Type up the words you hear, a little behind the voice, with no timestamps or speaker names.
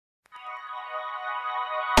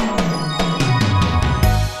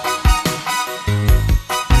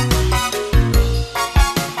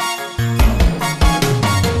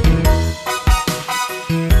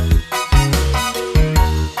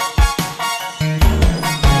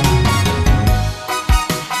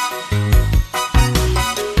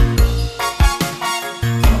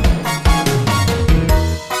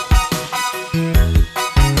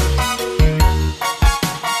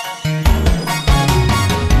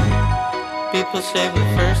People say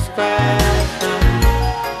we're first class.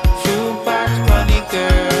 Shoebox bunny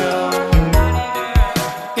girl.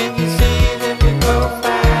 Can you see that we go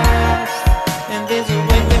fast? And there's a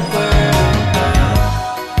wicked world.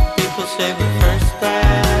 People say we're first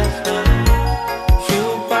class.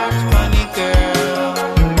 Shoebox bunny girl.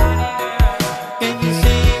 Can you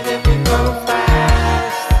see that we go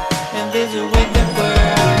fast? And there's a wicked world.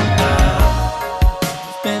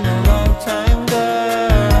 It's been a long time,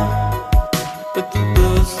 girl, but the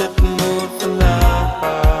blues set the mood for love.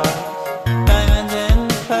 Diamonds and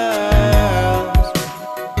pearls,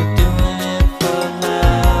 we're doing it for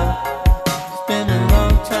love. It's been a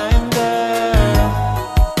long time, girl,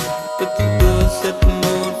 but the blues set the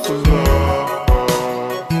mood for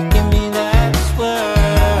love. Give me that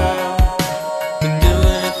swirl, we're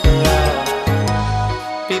doing it for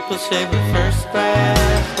love. People say we're first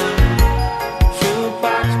class.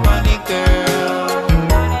 Shoebox bunny girl.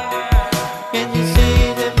 Can you see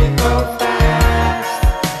that we go fast?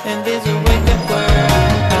 And there's a wicked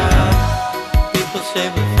world. People say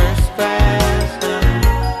we're first class.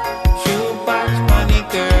 Shoebox bunny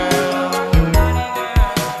girl.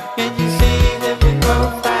 Can you see that we go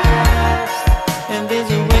fast? And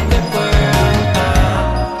there's a wicked world.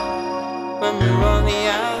 When we're on the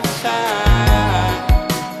outside,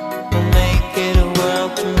 we'll make it a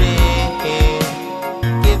world to me.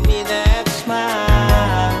 Give me that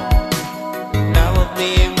smile, I will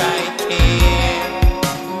be right here.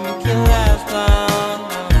 Make it last long,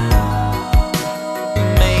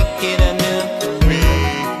 make it a new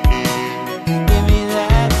career. Give me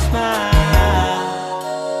that smile,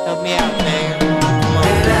 help me out, man. Come on.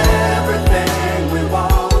 And everything we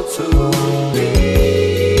want to be,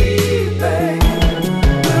 babe,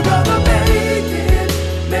 we're gonna make it.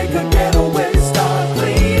 Make a getaway, start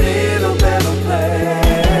cleaning a better place.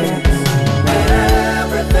 And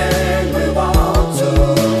everything we want to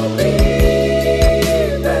be,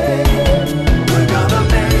 babe, we're gonna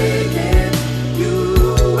make it, you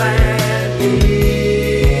and me.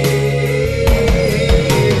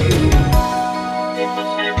 People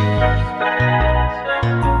say we're first class.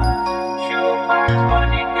 Shoebox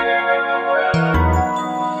bunny girl.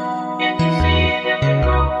 Can you see that we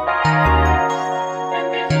go fast? And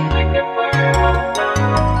there's a wicked world.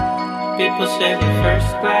 People say we're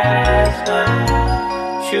first class.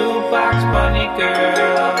 Shoebox bunny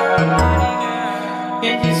girl.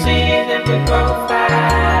 Can you see that we go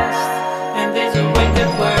fast? And there's a wicked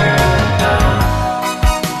world.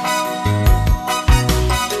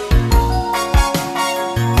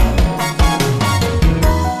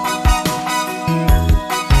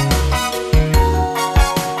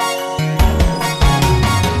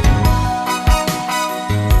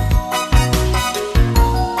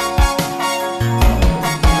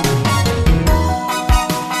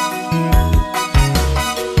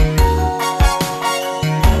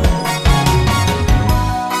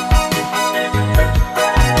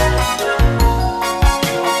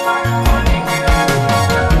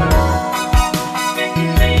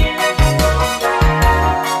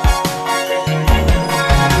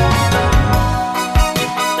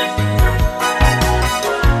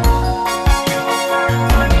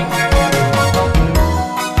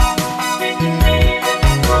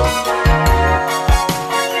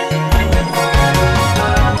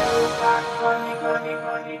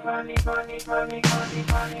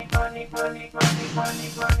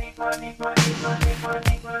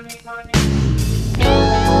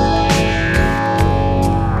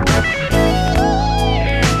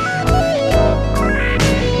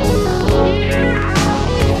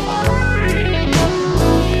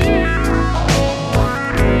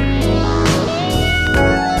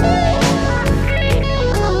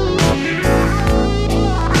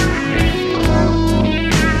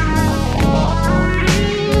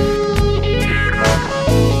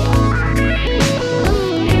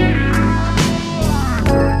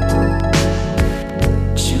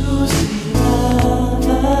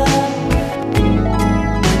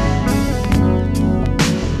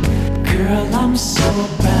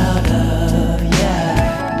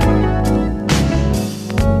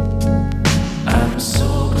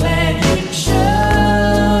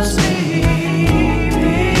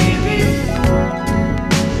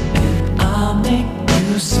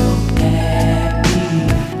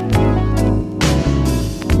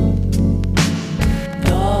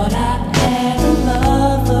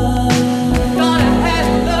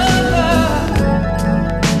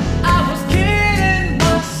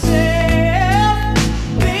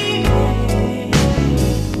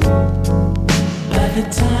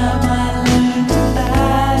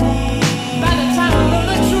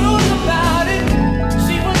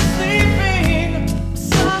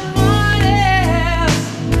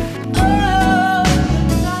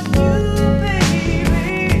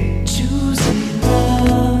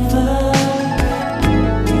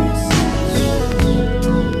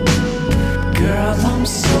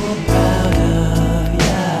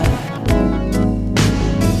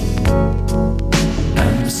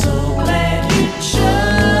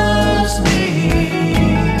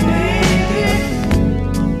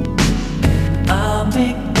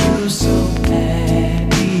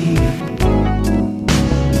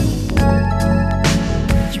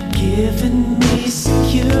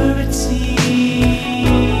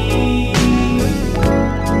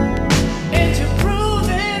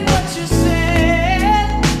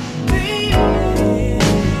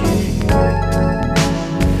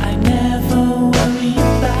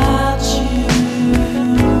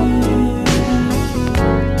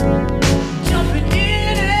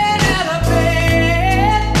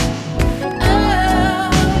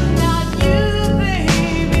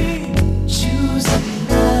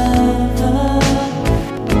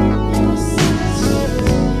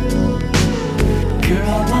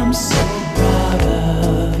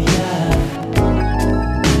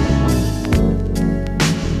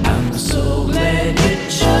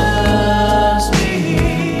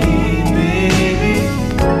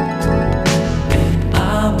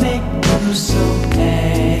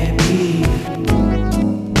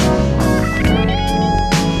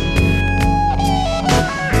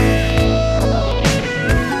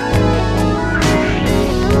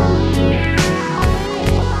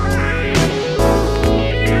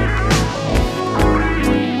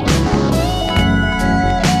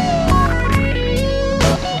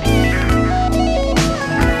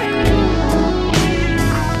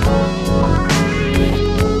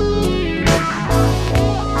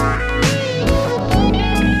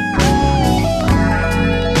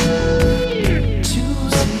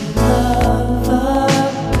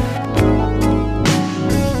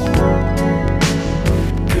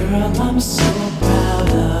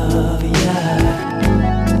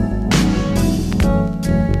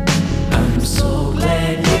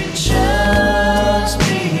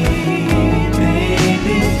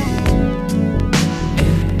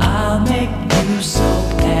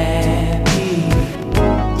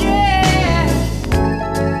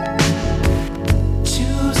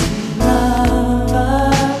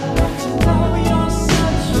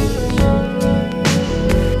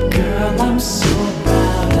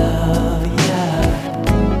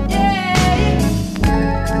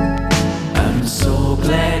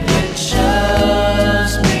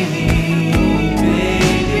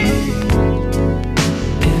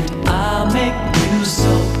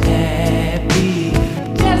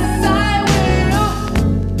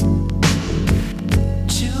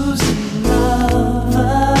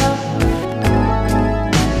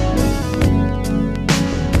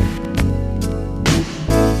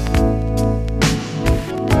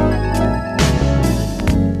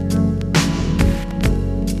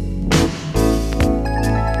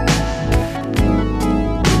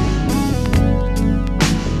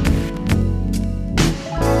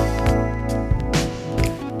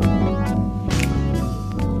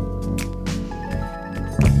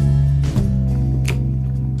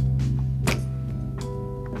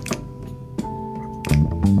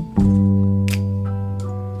 I've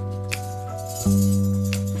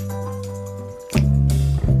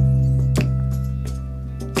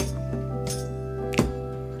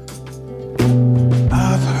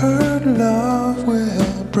heard love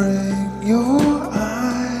will bring your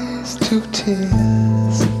eyes to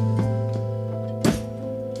tears,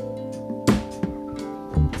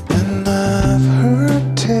 and I've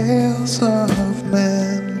heard tales of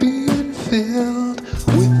men being filled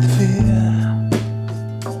with fear.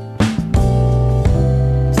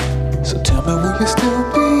 So tell me, will you still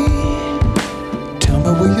be? Tell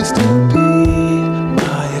me, will you still be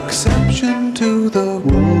my exception to the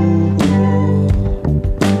rule?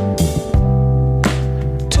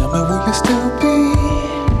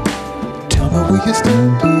 Will you still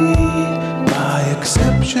be my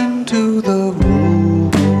exception to the rule?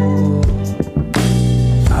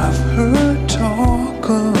 I've heard talk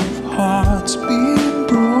of hearts being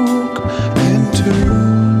broke into,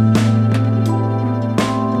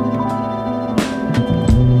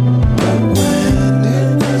 but when it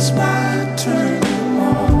was my turn, you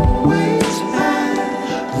always had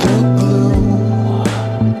the glue.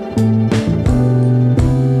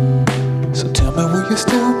 So tell me, will you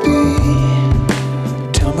still be?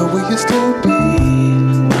 Will you still be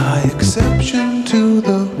my exception to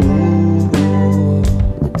the rule?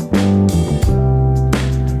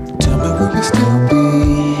 Tell me, will you still be?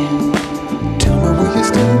 Tell me, will you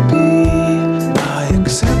still be my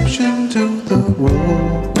exception to the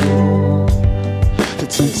rule?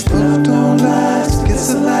 That since love don't last, gets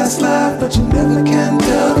the last laugh, but you never can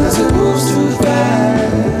tell 'cause it moves too fast.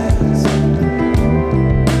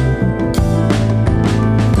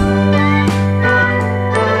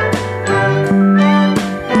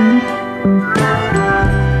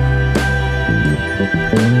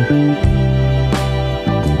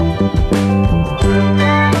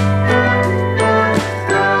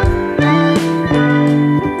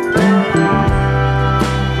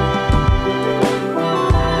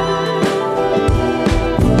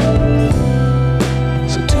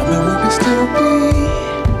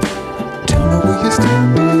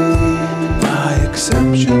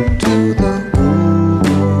 Exception to the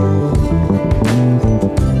rule.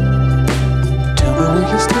 Tell me, will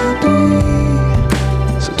you still be?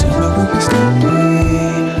 So tell me, will you still be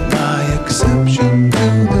my exception to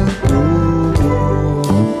the rule?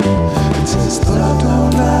 It says love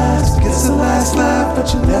don't last, gets the last laugh, but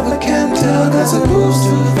you never can tell 'cause it moves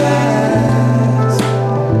too fast.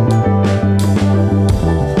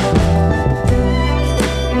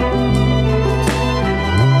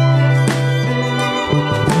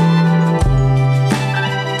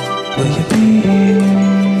 Will you be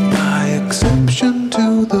my exception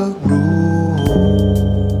to the rule?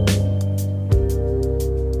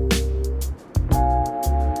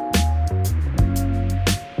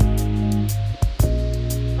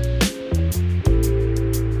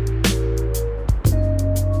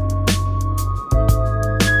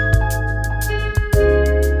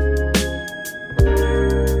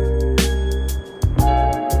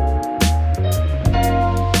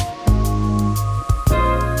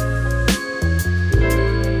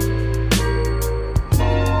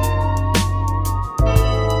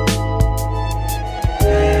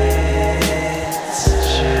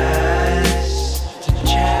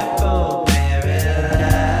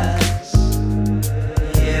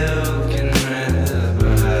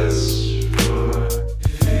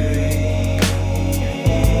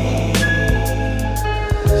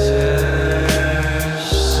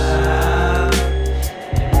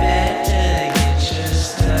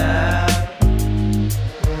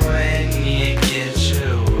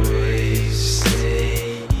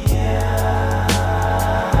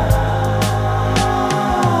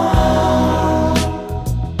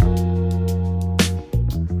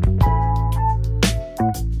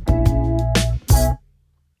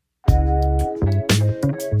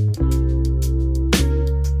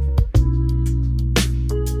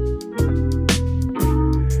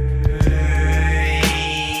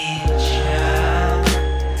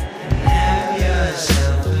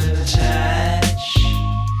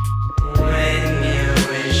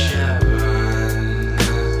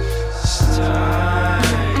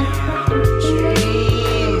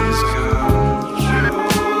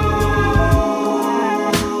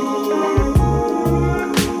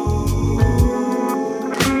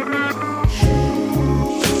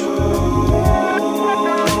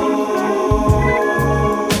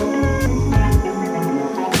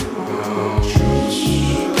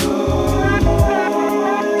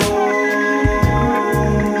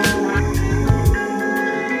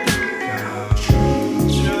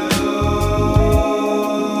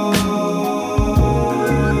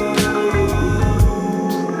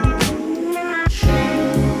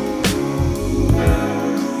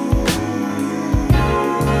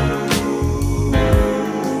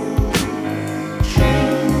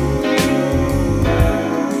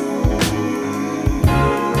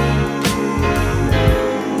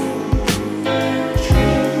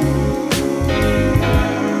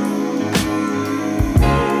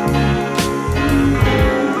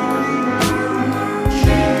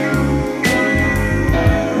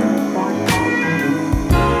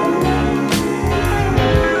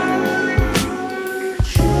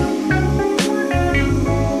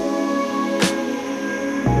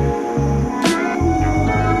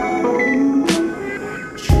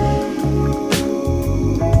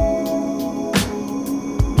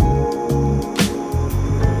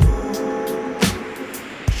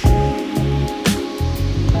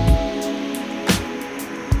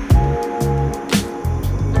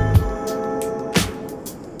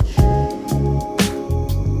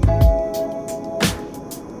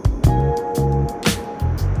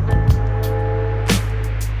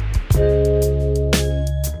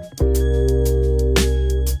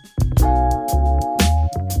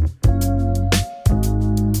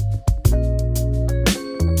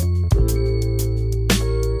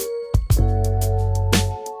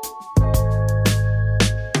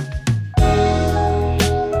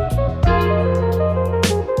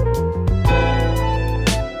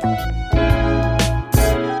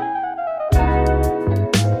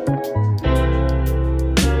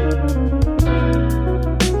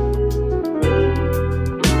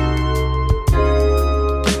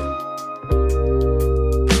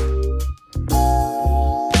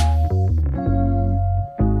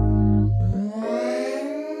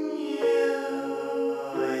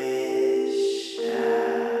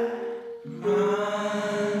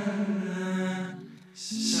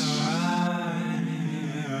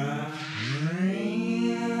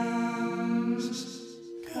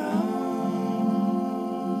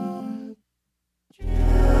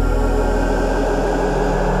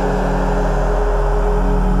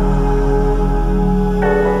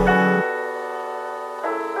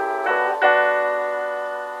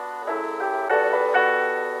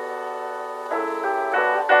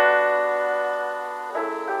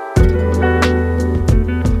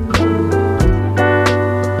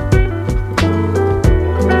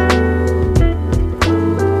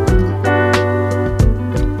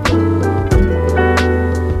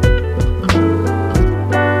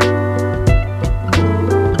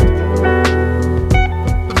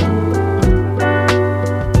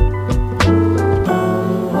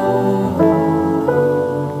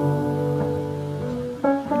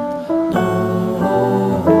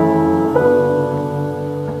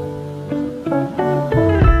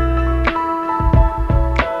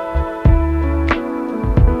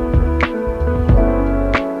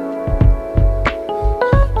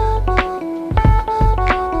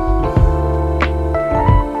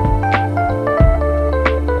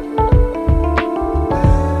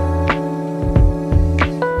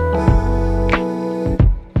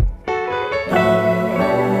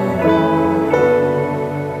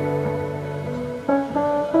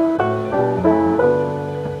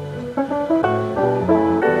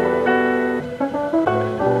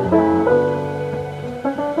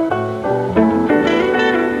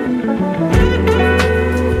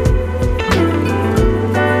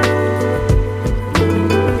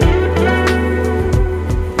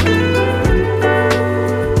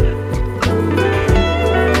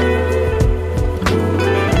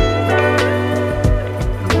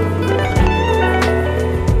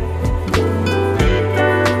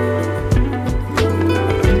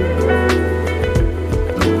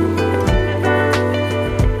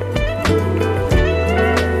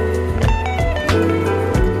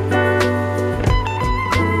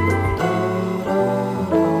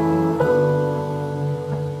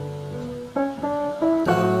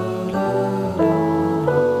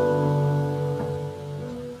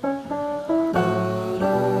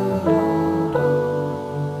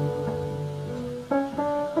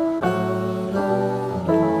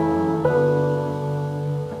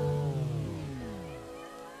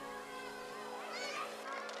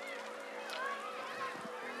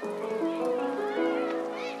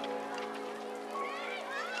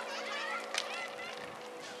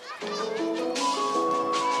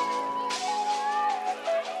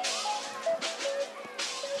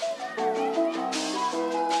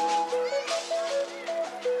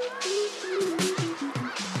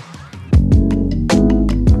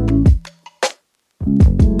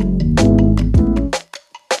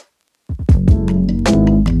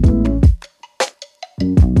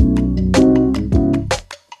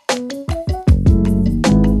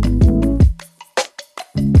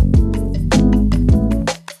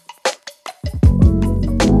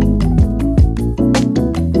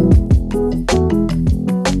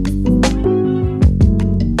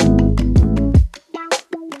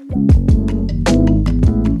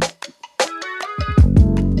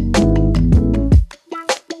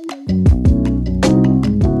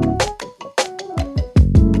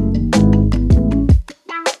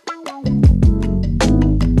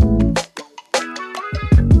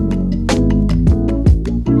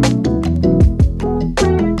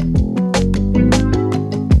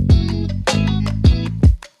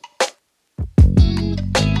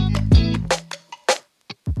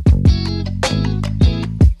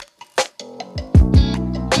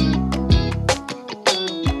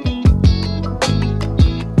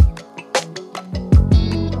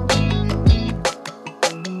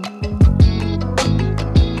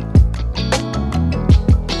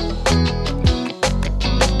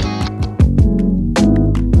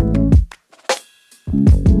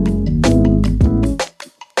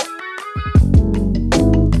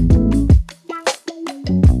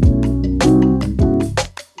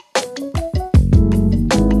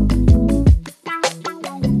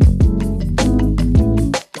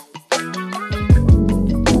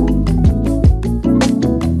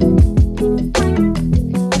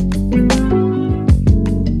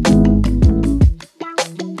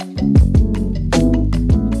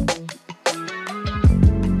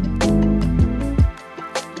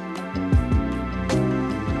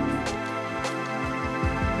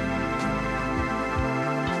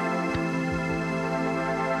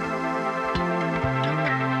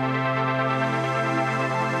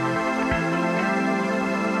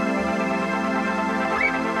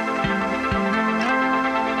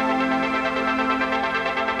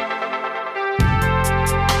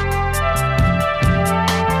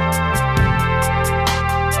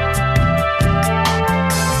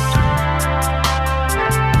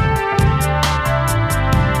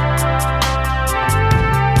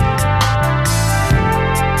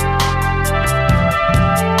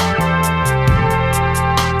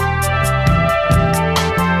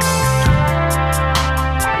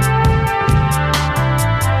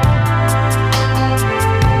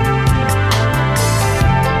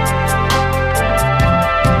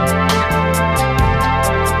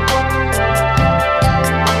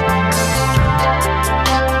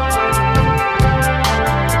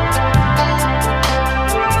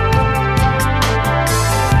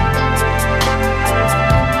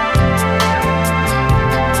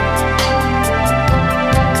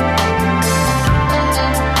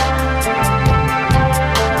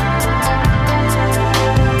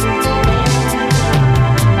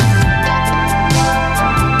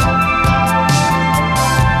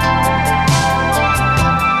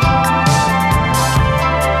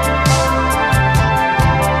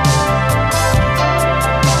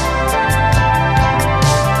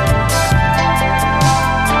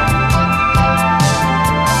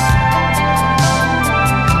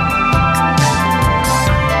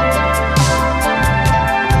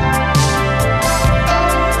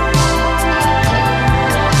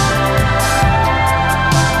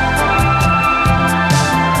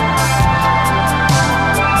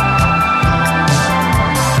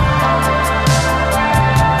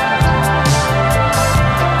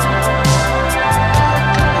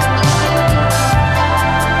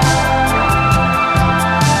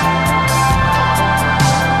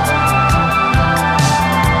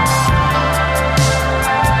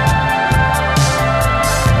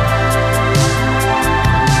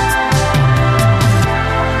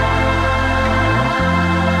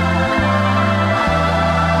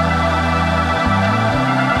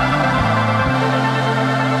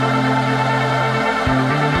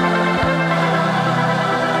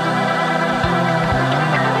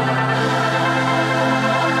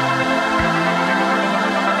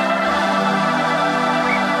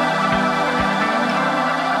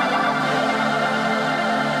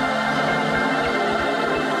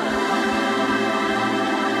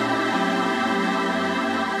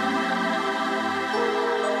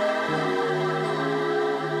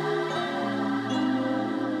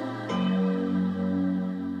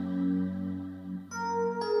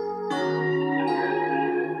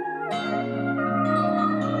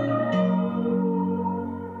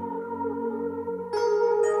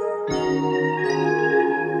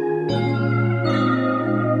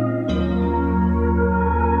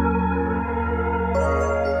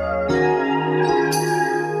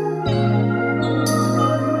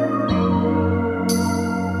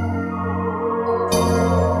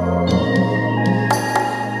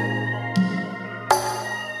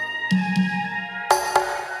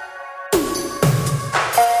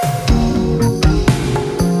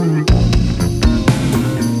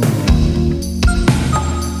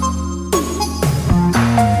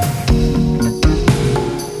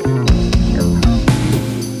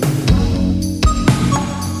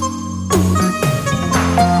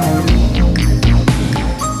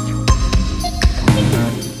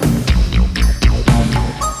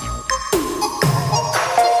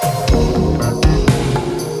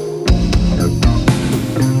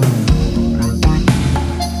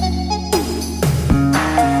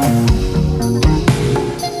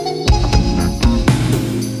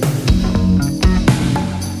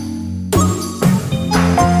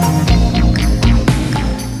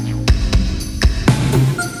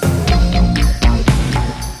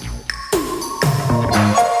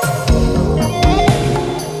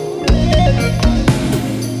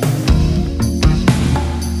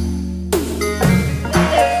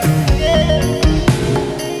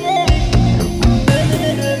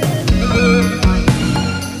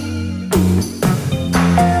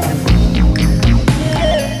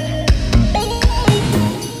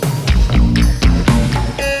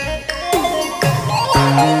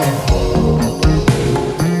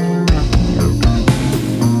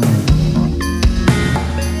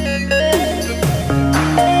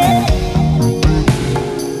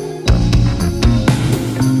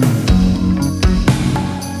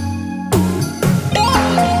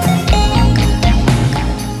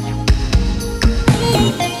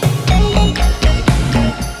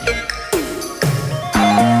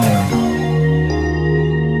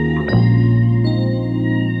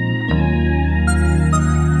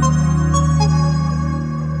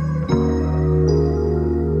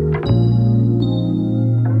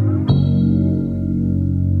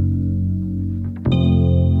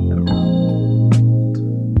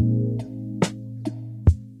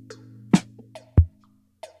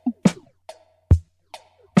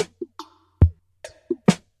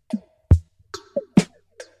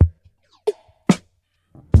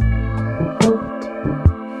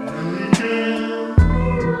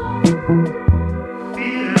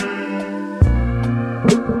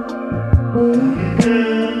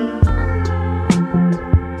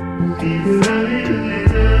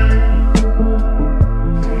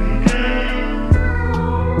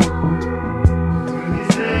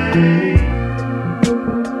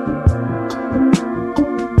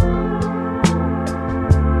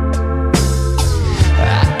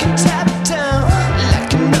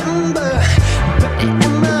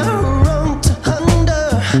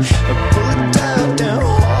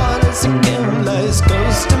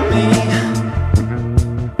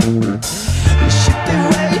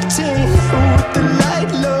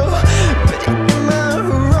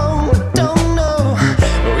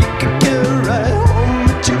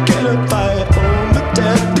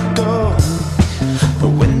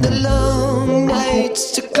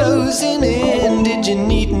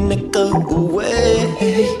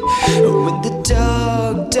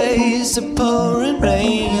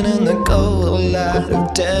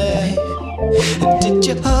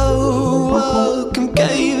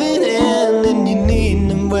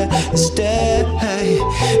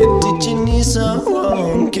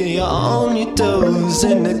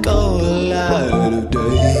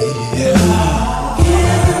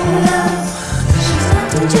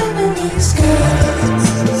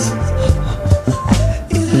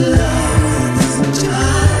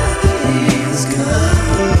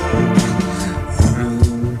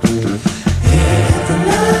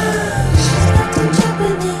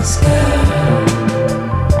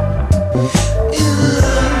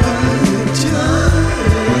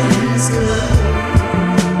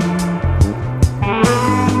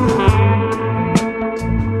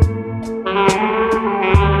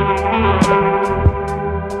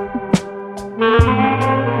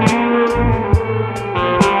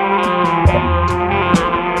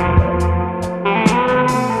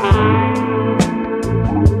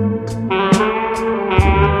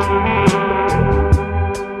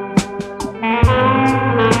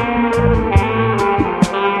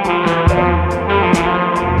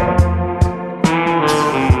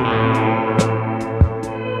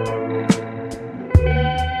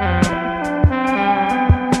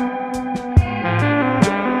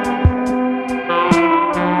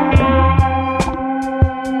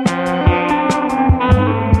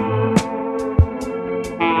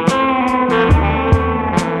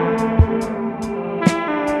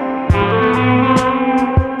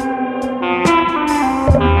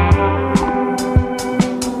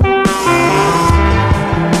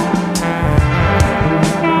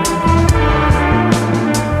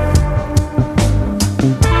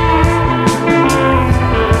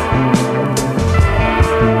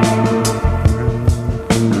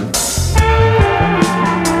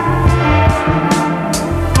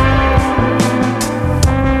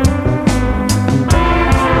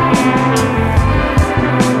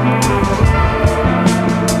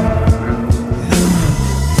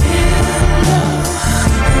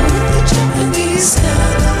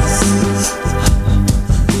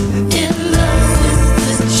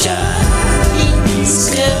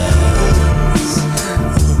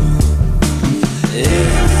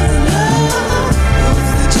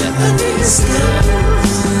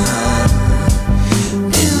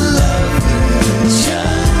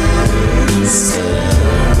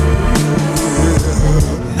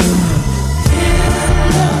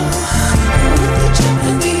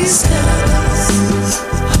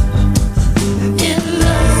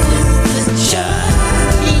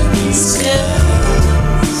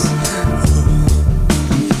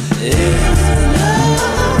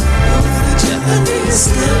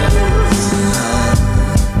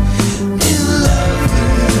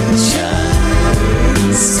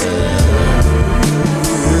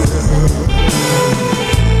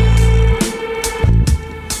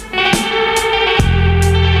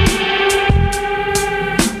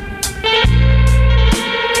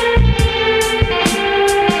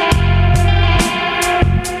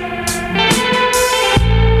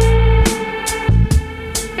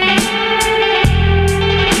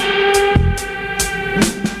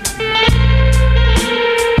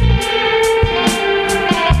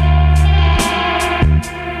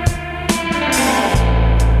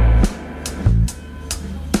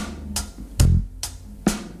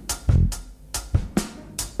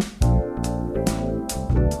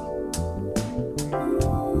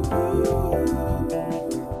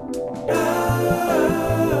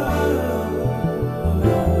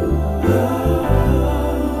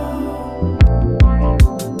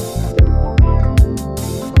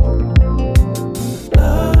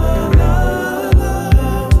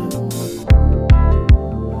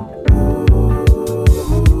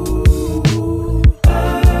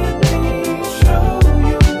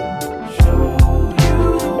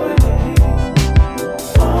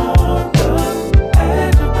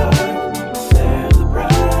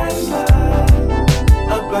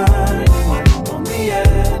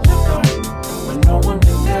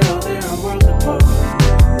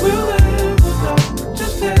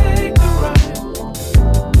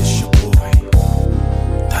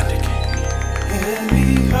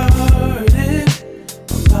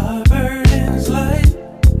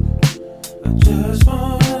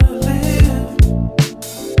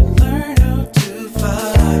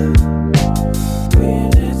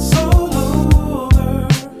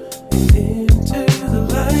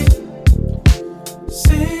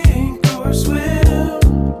 or swim.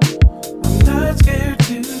 I'm not scared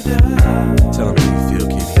to die. Tell me how you feel,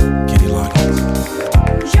 Kitty. Kitty Lockett.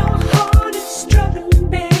 Your heart is struggling,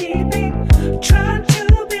 baby. Trying to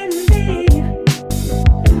believe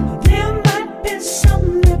there might be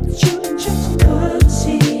something that you just couldn't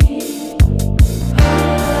see.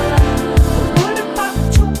 What if I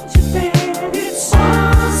told you that it's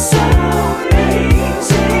all so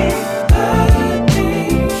easy? Let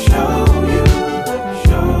me show you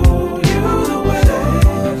the way.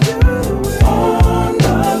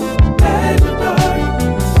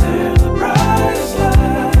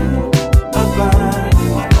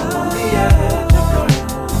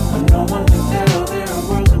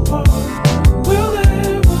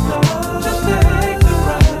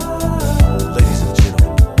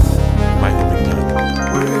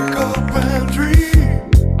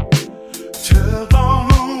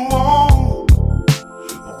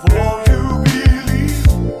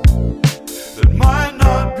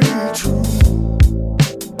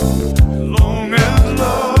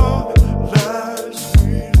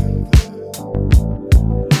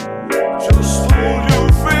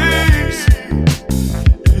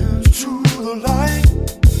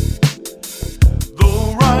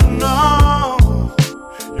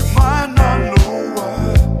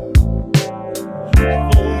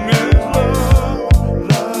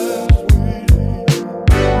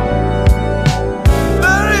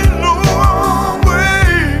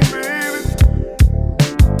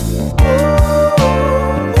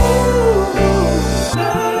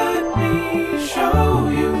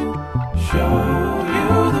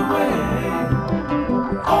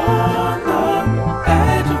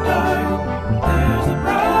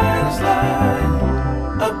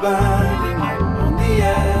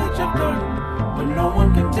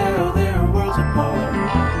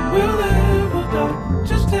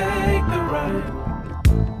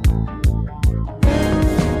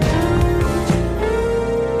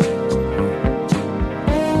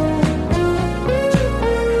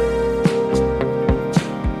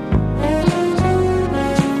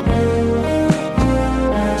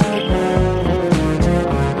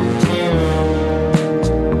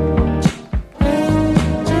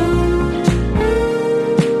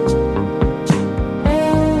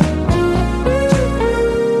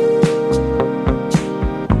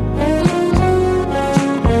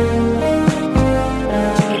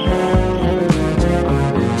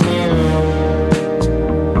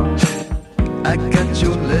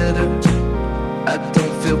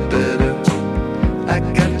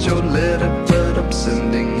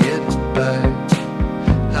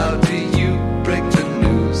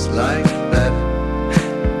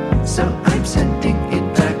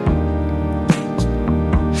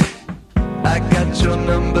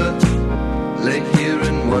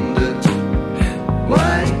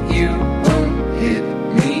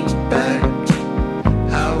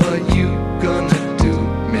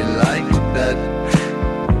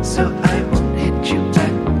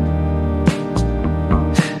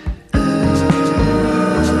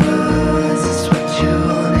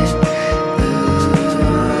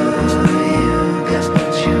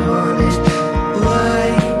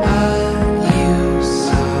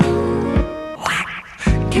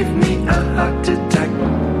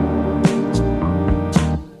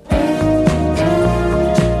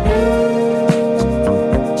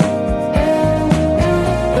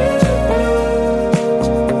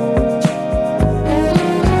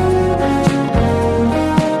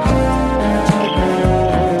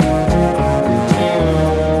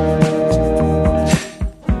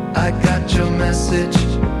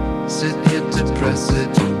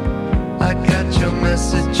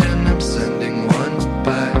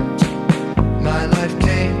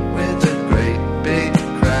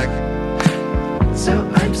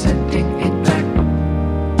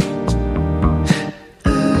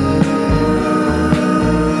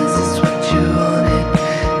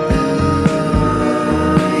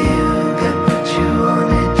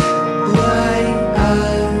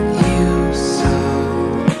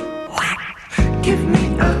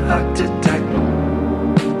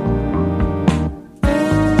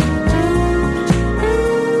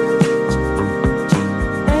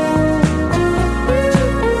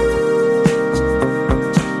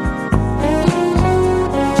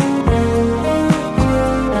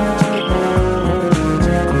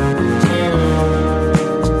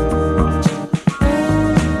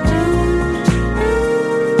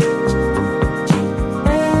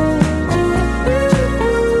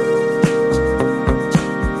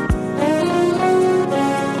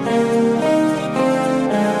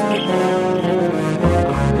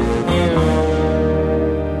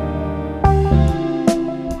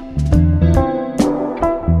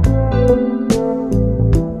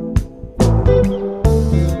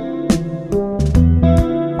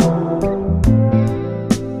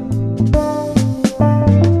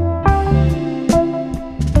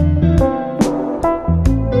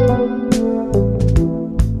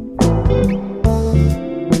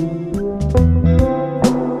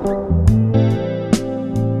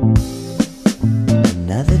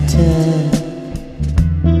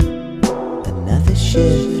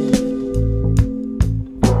 shift.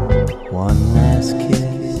 One last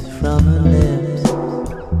kiss from her lips.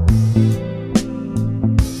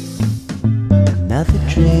 Another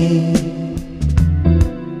dream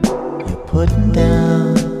you're putting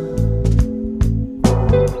down.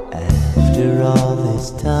 After all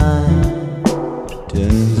this time,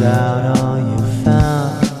 turns out all you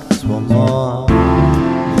found was one more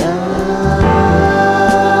love.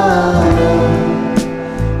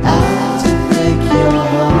 Out to break your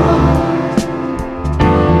heart.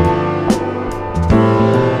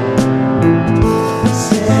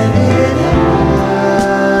 Set it up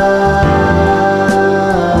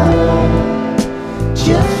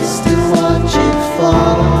just to watch it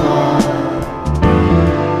fall apart.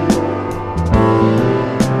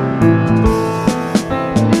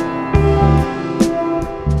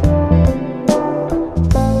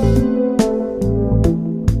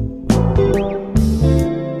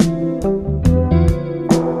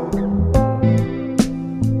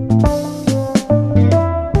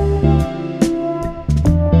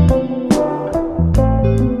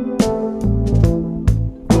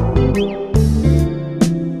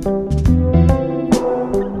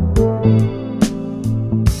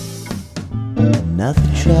 Another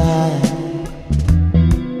try,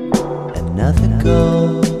 another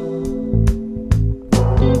go.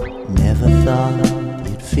 Never thought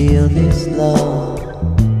you'd feel this love.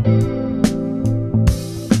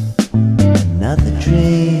 Another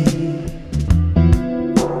dream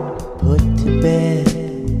put to bed.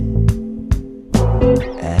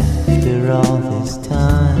 After all this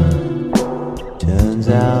time, turns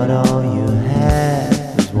out all you had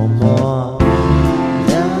was one more.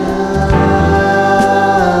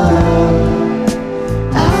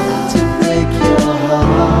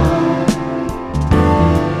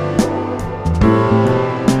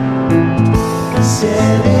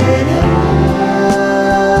 Set it up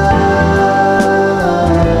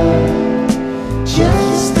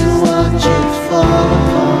just to watch it fall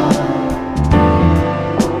apart.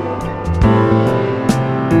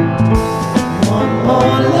 One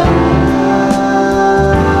more love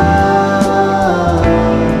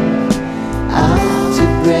out to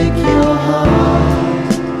break your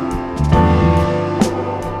heart.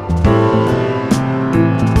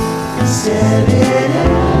 Set it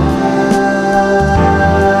up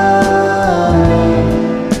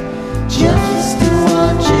just to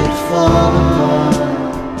watch it fall apart.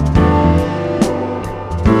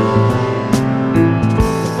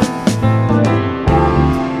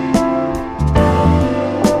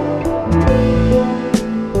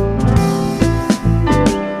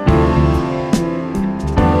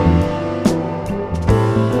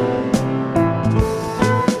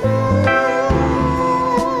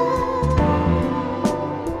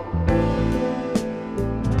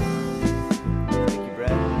 Thank you,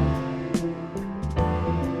 Brad.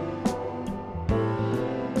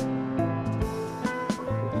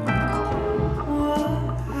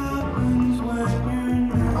 What happens when you're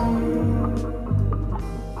new?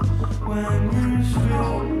 When you're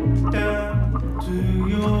stripped down to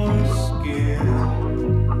your skin?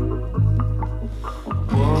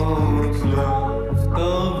 What's left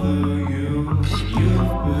of the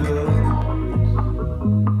you've built?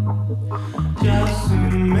 Just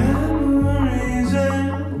some memories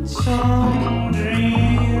and some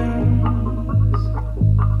dreams.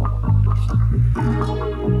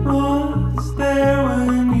 What's there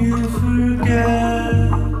when you forget?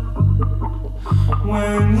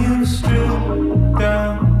 When you strip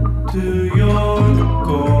down to your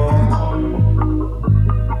core?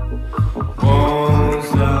 What's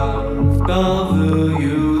left of the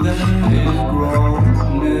you that is grown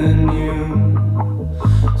in you?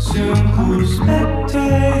 Simple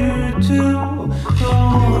spectator to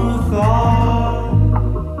your thoughts.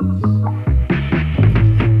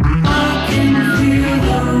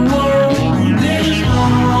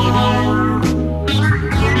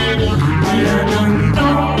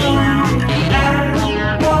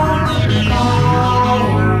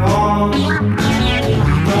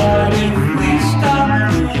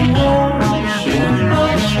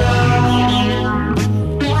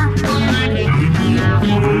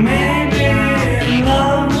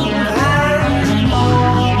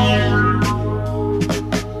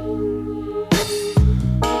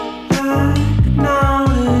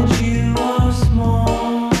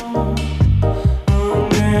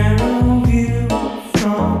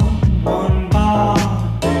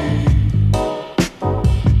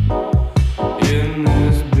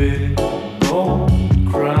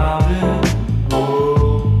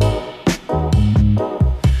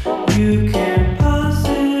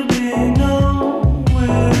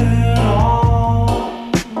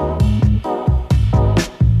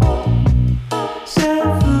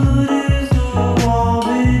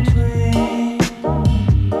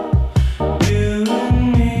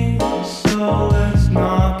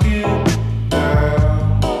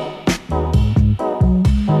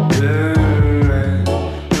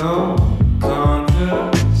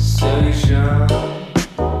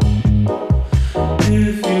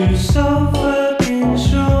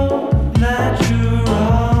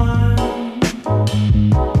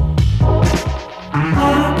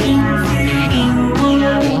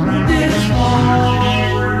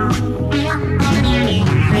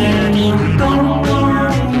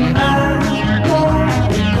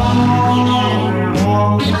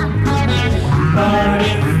 But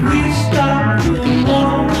if we stop the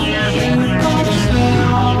war, we gon' sell.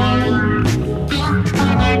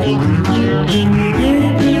 Maybe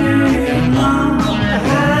along the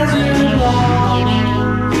highs and lows.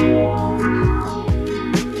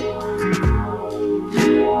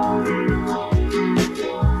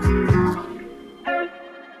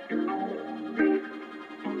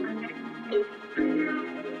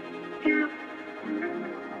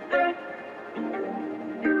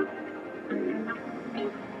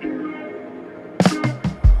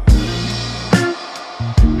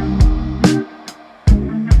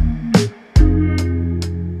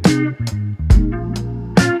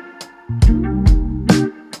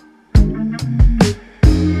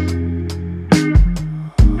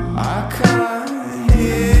 I can't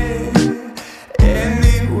hear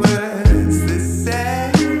any words they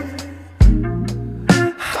say.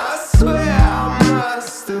 I swear I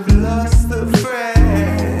must have lost a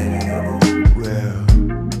friend. Well,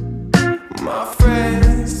 my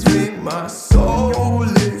friends think my soul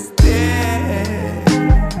is dead.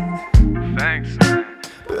 Thanks.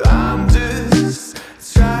 But I'm just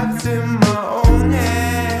trapped in my own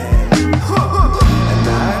head. And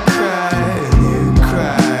I cry and you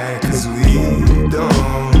cry, 'cause we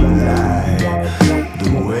don't like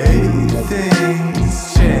the way things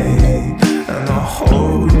change. And I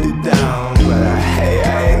hold it down, but I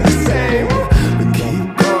ain't the same. But keep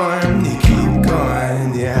going, you keep going,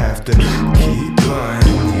 you have to keep going,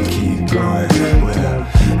 you keep going. Well,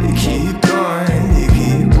 you keep going, you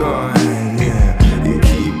keep going, yeah. You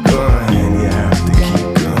keep going, you have to keep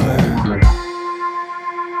going.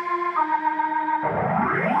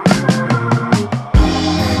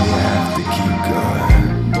 And you have to keep going.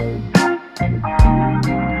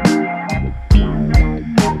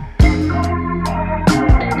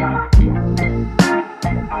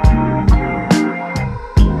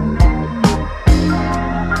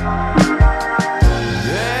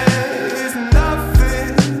 There's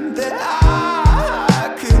nothing that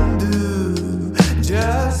I can do,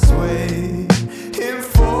 just waiting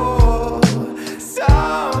for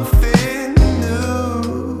something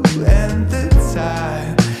new. And the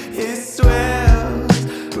time it swells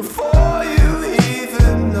before you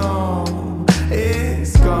even know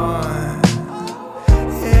it's gone.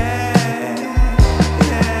 Yeah,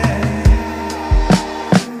 yeah.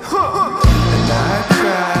 And I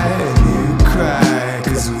cry and you cry,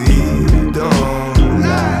 'cause we don't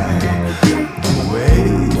like the way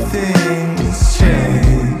things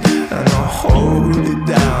change. And I hold it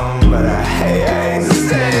down, but I ain't the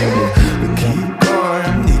same. But keep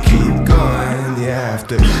going, you keep going, you have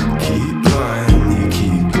to keep going, you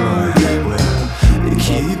keep going. Well, you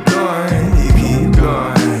keep going, you keep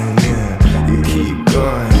going, yeah. You keep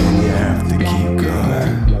going, you have to keep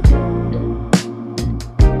going.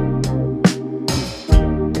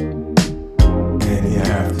 And you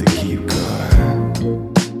have to keep going.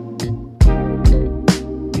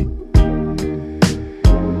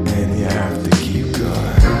 And you have to keep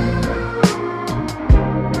going.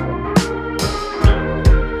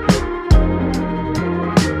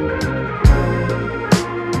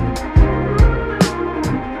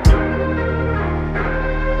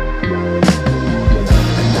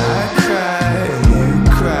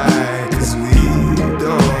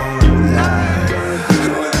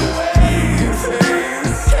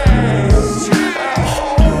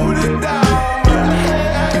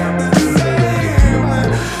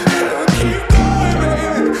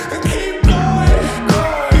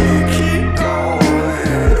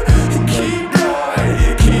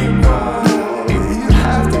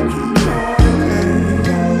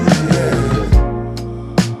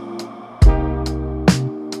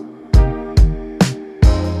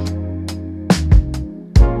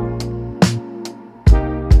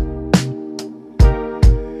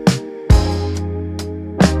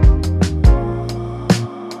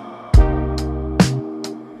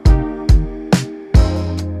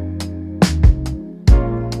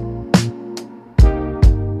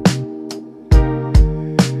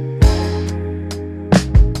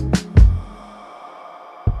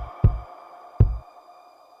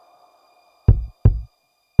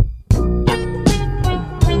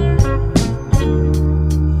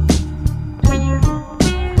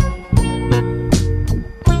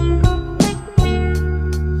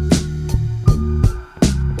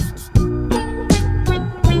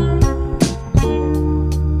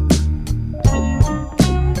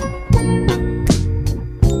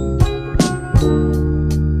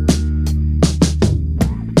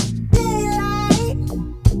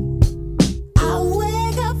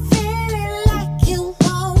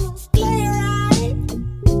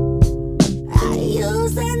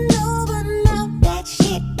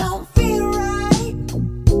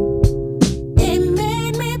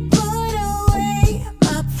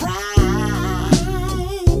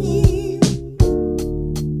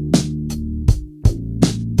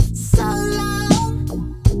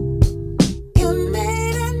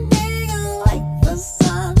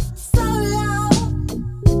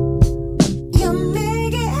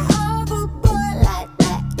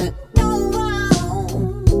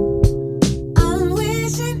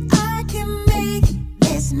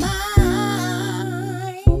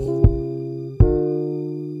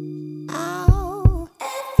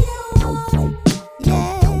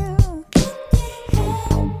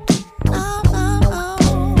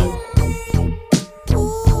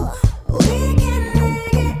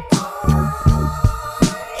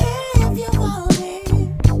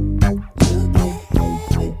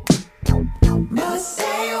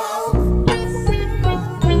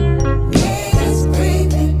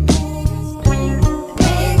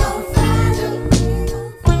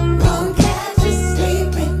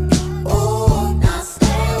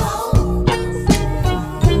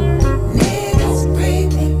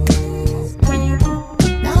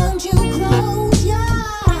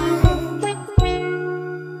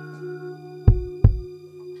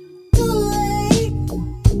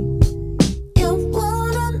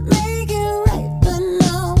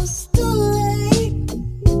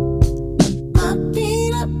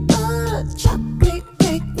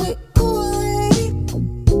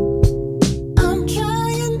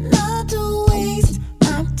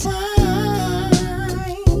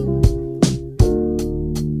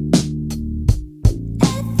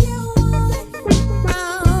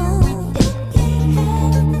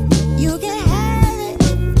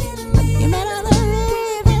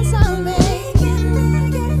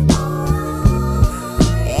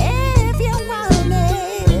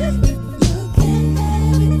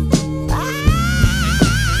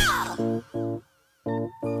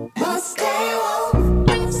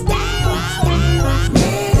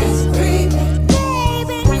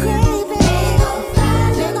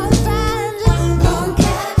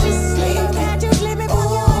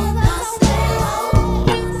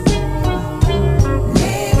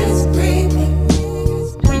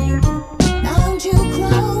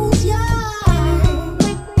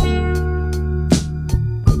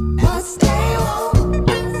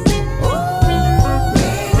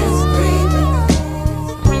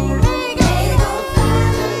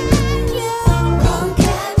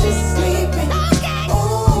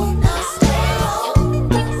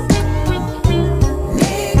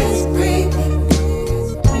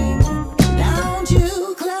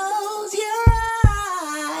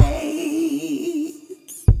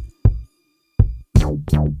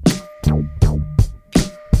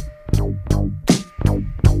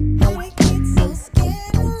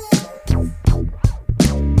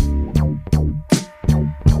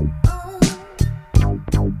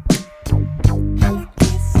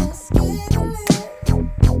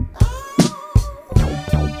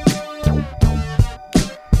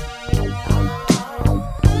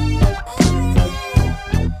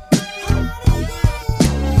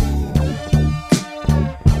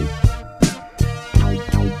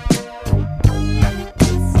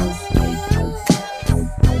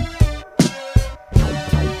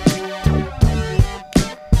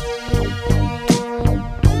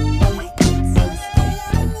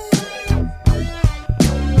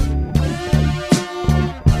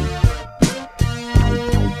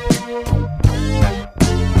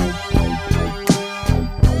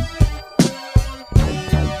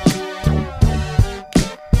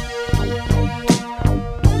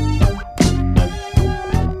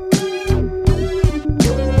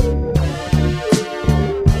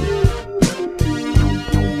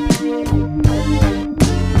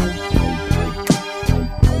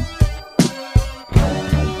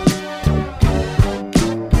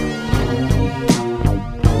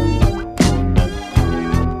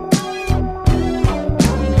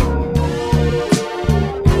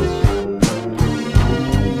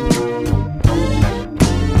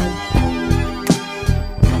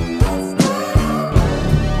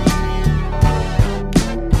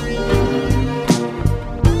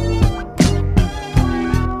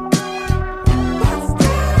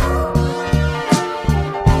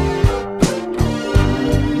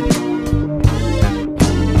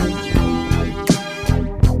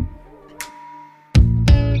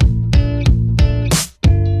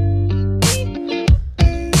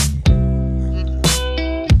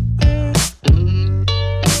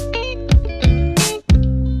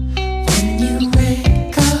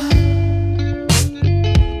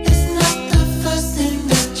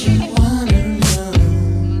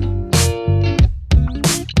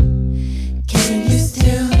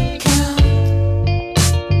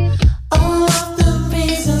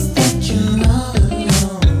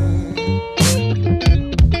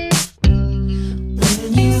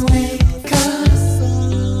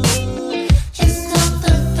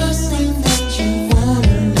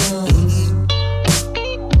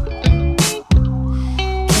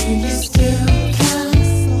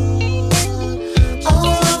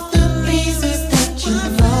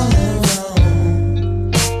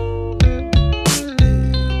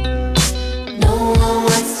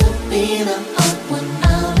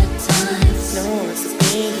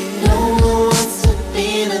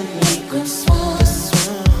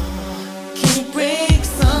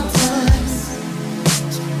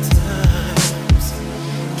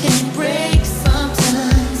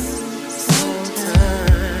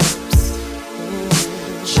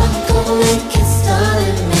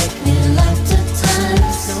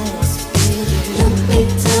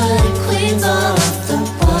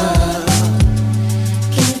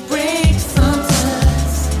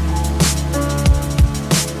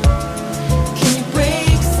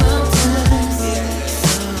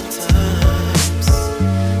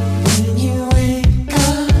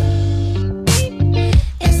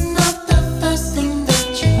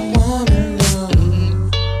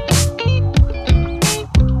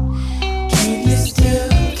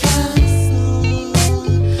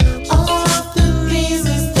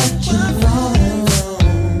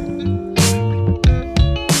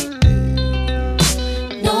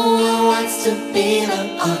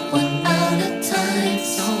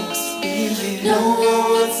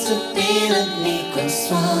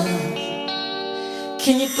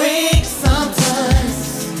 Can you break sometimes?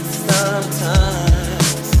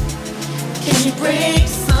 Sometimes. Can you break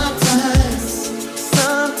sometimes?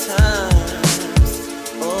 Sometimes.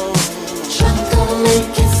 Oh. Try to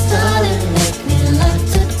make it start and make me like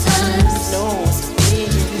the times. No, you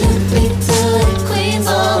beat the queens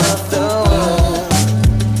all of the world.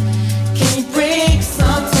 Can you break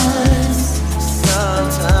sometimes?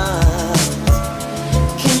 Sometimes.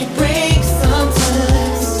 Can you break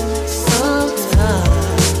sometimes?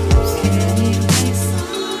 Sometimes. Can you break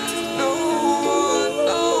sometimes? No,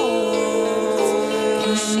 no.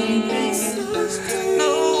 Can she break sometimes?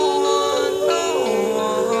 No, no.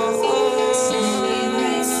 Can she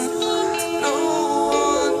break sometimes? No,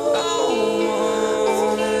 no.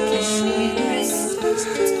 Can she break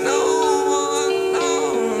sometimes? No, no,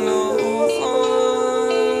 no.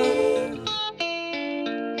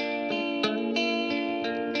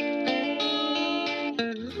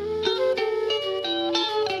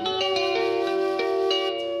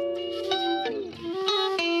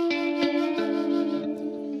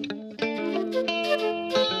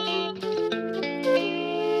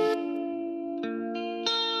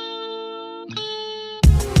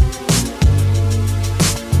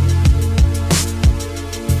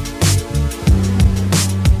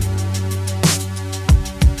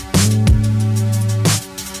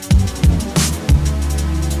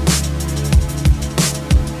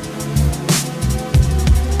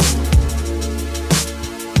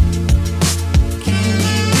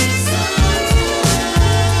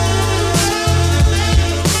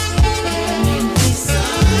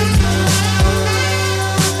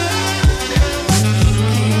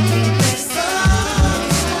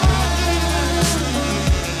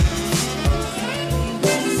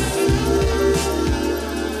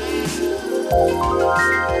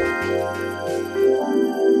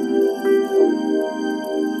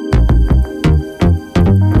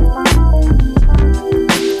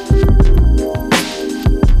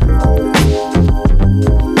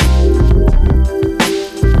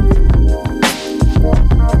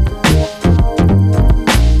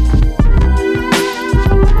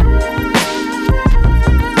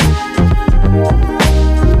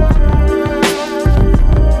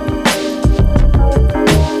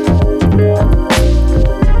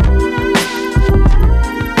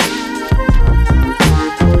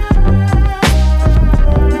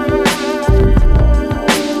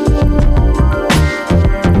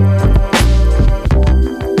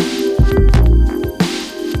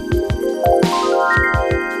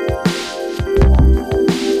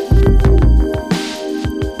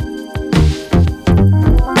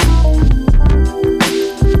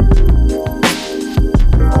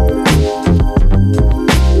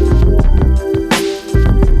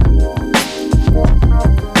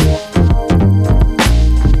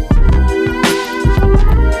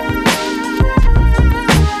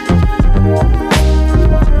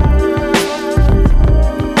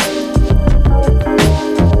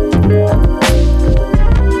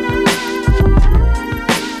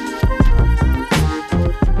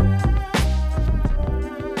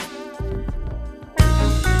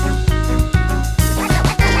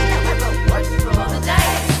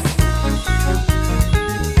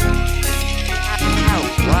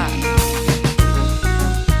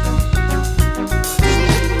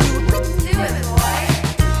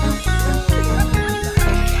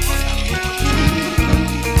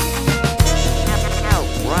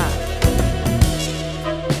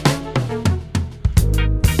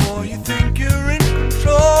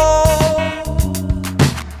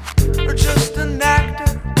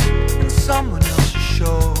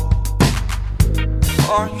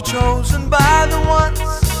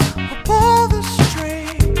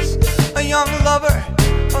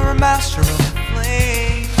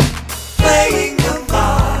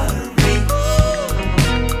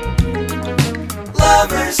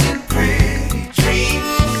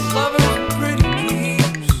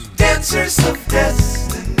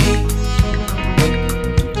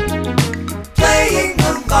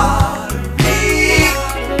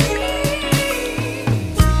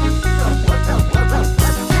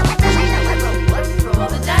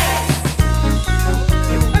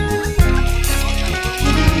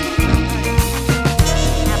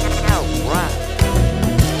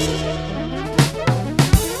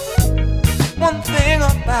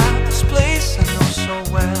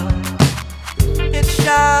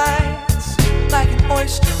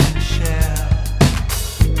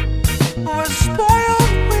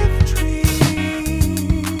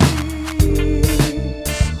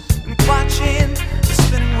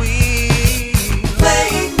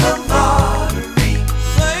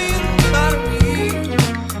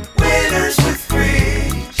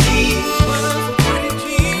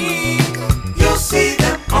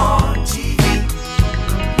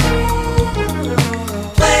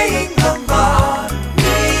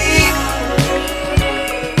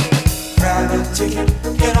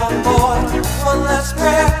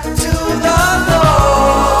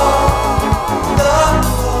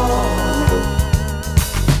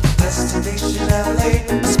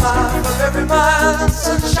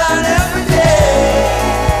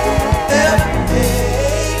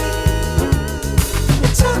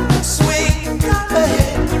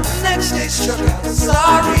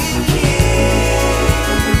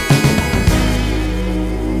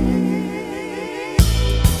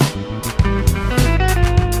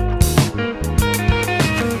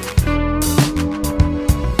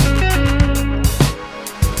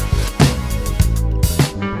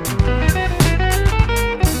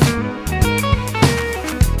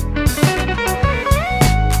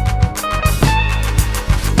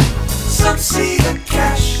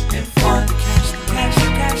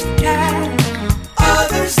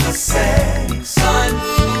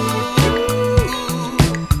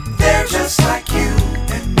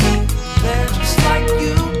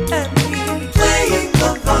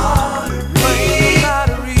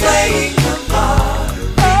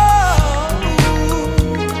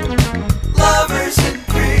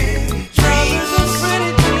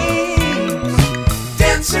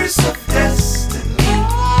 answers of